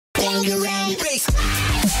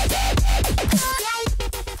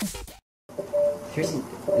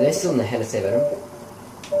They're still in the head of Venom.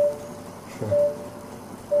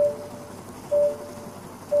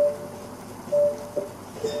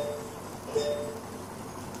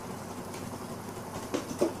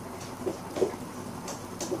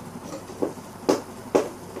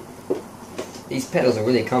 These pedals are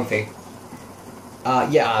really comfy.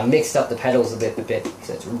 Yeah, I mixed up the pedals a bit,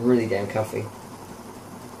 so it's really damn comfy.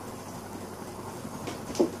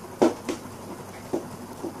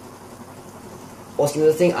 Also,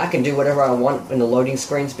 another thing, I can do whatever I want in the loading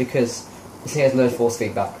screens because this thing has no force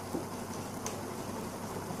feedback.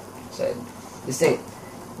 So, this thing,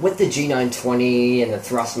 with the G920 and the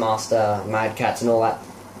Thrustmaster, Mad Cats and all that,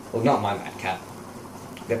 well, not my Mad Cat,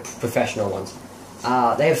 the professional ones,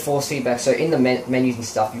 they have force feedback, so in the menus and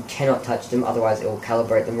stuff, you cannot touch them, otherwise it will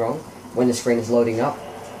calibrate them wrong when the screen is loading up.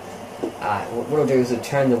 What it'll do is it'll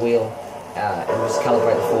turn the wheel and just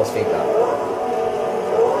calibrate the force feedback.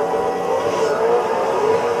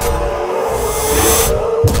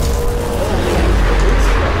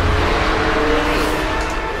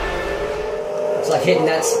 It's like hitting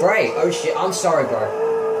that spray. Oh shit, I'm sorry, bro.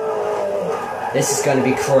 This is gonna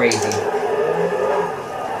be crazy.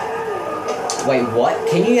 Wait, what?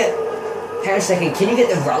 Can you get... Hang on a second, can you get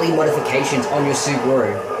the rally modifications on your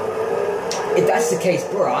Subaru? If that's the case,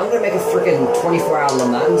 bro, I'm gonna make a freaking 24-hour Le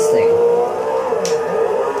Mans thing.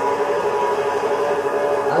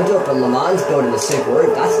 I'm doing up a Le Mans build in the Subaru,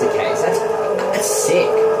 if that's the case. That's sick.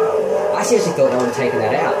 I seriously thought they would have taken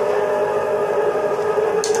that out.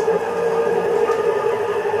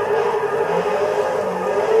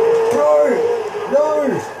 Bro! No!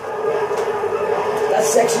 That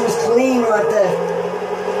section was clean right there.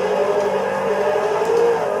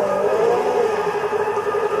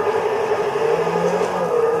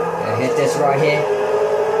 Gonna hit this right here.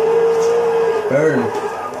 Boom.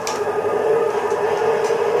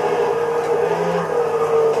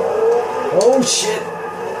 Oh shit.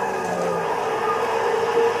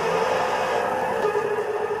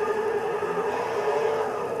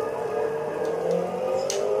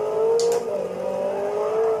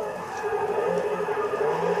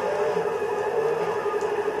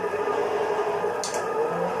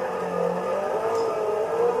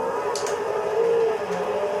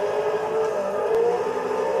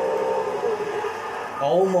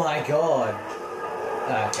 Oh my god.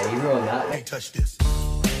 Okay, you ruined that. Can't touch this.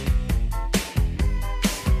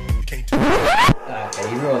 You can't touch this. Okay,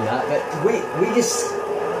 you ruined that. But we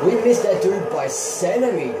missed that dude by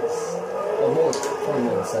centimeters. Or more, probably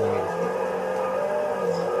more than centimeters.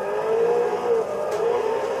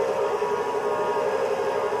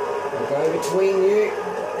 I'm going between you.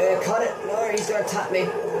 Yeah, cut it. No, he's gonna tap me.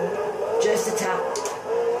 Just a tap.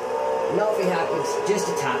 Nothing happens. Just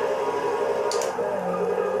a tap.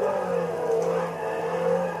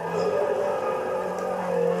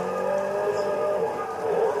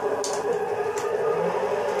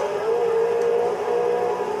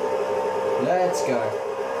 Let's go.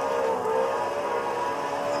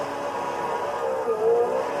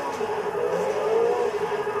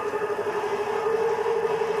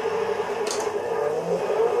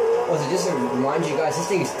 Also, just to remind you guys, this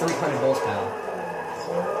thing is 300 horsepower.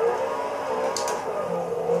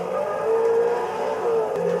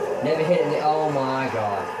 Never hit it. Oh my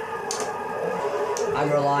god. I'm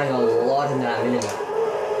relying a lot on that minute.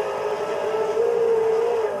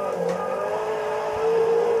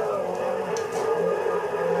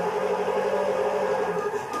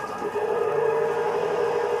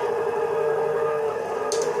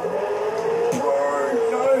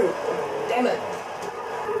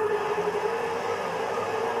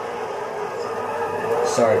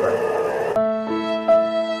 Sorry, bro.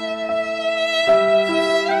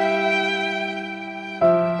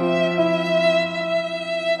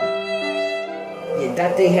 Yeah,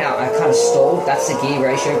 that thing how I kind of stalled, that's the gear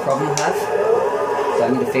ratio problem I have. So I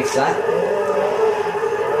need to fix that.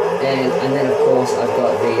 And then of course I've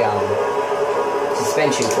got the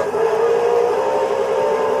suspension problem.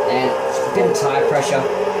 And it's a bit of tire pressure,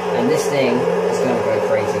 and this thing is going to go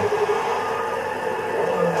crazy.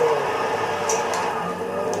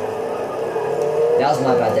 That was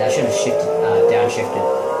my bad there. I should have shifted,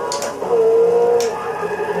 downshifted.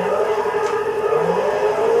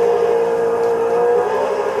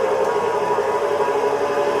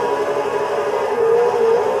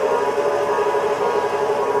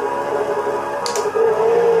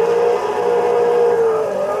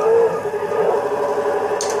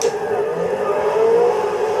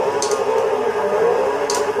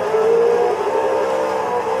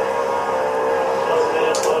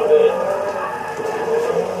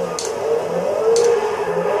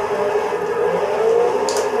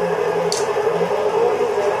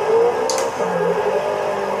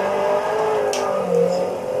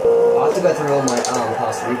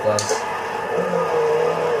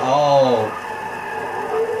 Oh.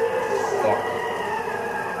 Fuck.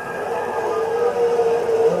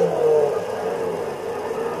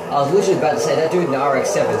 I was literally about to say, that dude in the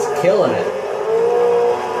RX-7 is killing it.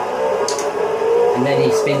 And then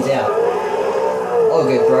he spins out. All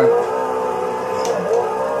good, bro.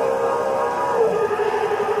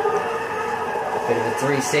 Bit of a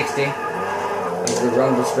 360. Into the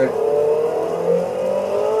rumble strip.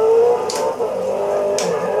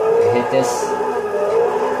 Hit this.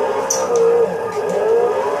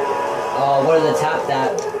 Oh, wanted to tap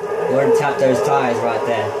that. Wanted to tap those tires right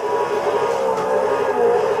there.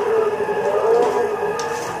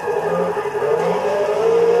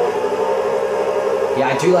 Yeah,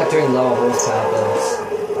 I do like doing lower horsepower builds.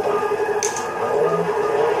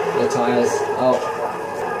 The tires. Oh.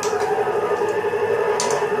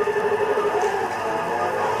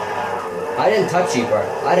 I didn't touch you, bro.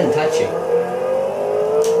 I didn't touch you.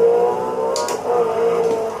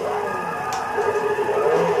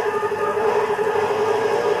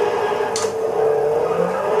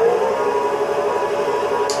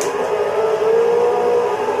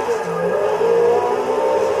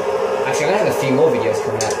 Actually, I'm gonna have a few more videos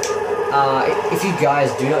coming out. If you guys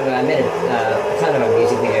do not know, I made a kind of a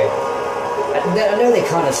music video. I know they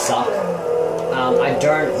kind of suck. I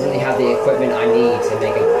don't really have the equipment I need to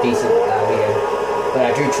make a decent video, but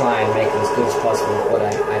I do try and make it as good as possible with what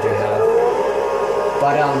I do have.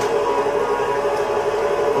 But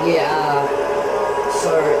yeah.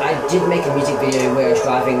 So I did make a music video where I was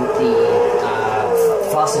driving the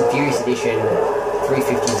Fast and Furious Edition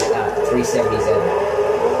 370Z.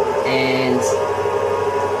 And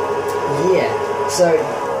yeah, so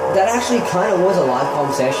that actually kind of was a live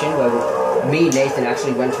com session where me and Nathan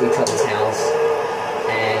actually went to each other's house,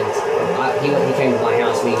 and he came to my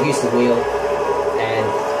house. We used the wheel, and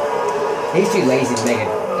he's too lazy to make a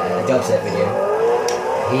dubstep video.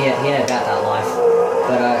 He ain't about that life.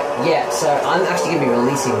 But yeah, so I'm actually gonna be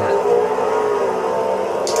releasing that.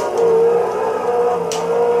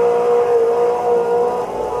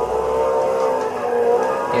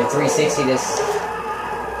 Yeah, 360 this.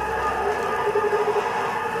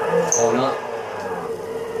 Or not.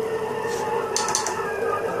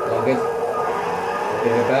 All good.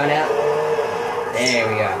 Bit of a burnout. There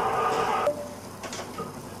we go.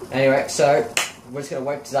 Anyway, so we're just gonna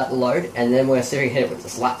wait for that to load, and then we're gonna see if we can hit it with the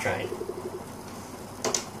slap train.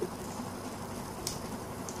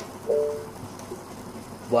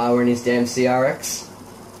 While we're in his damn CRX.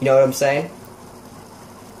 You know what I'm saying?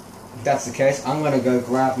 If that's the case, I'm gonna go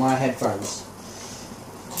grab my headphones.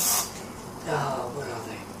 Oh, where are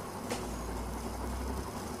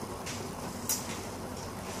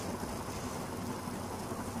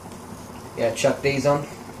they? Yeah, chuck these on.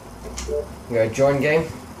 We go join game.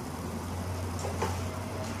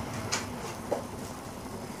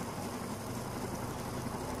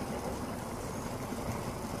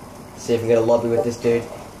 See if we can get a lobby with this dude.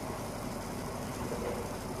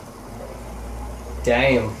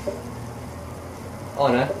 Damn. Oh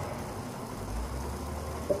no.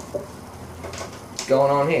 What's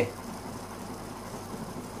going on here?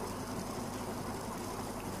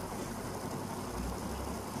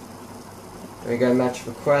 There we go, match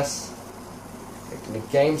requests. Back to the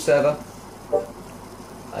game server.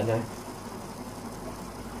 I know.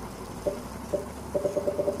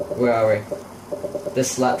 Where are we?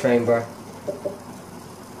 This slap train, bro.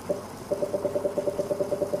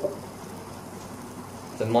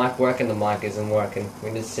 The mic working? The mic isn't working.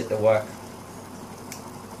 We need to sit to work.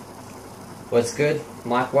 What's good?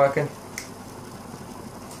 Mic working?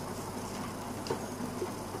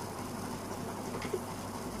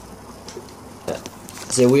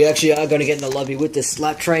 So we actually are going to get in the lobby with the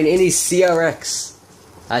slap train in his CRX.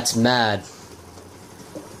 That's mad.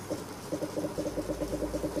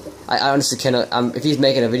 I honestly cannot, if he's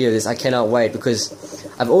making a video of this, I cannot wait, because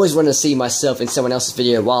I've always wanted to see myself in someone else's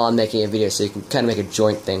video while I'm making a video, so you can kind of make a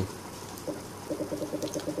joint thing.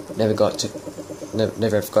 Never got to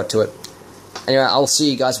it. Anyway, I'll see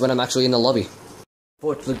you guys when I'm actually in the lobby.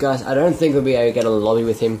 Fortunately, guys, I don't think we'll be able to get in the lobby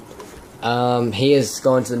with him. He has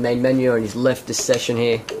gone to the main menu and he's left this session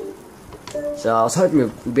here. So I was hoping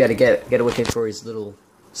we'd be able to get it with him for his little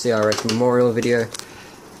CRX memorial video.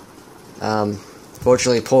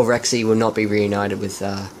 Fortunately, poor Rexy will not be reunited with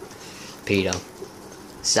Peter.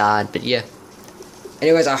 Sad, but yeah.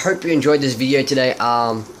 Anyways, I hope you enjoyed this video today.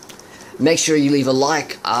 Make sure you leave a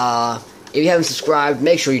like. If you haven't subscribed,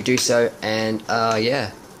 make sure you do so. And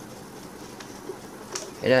yeah,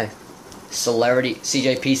 you know,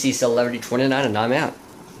 CJPC Celebrity 29, and I'm out.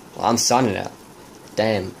 Well, I'm signing out.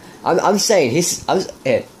 Damn. I'm saying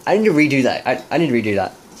yeah, I need to redo that. I need to redo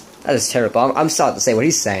that. That is terrible. I'm starting to say what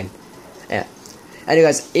he's saying. Yeah.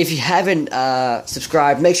 Anyways, if you haven't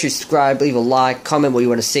subscribed, make sure you subscribe, leave a like, comment what you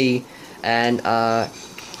want to see, and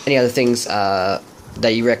any other things that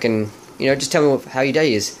you reckon, just tell me how your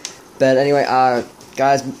day is. But anyway,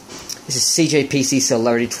 guys, this is CJPC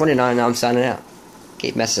Celerity 29, and I'm signing out.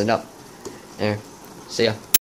 Keep messing it up. Yeah. See ya.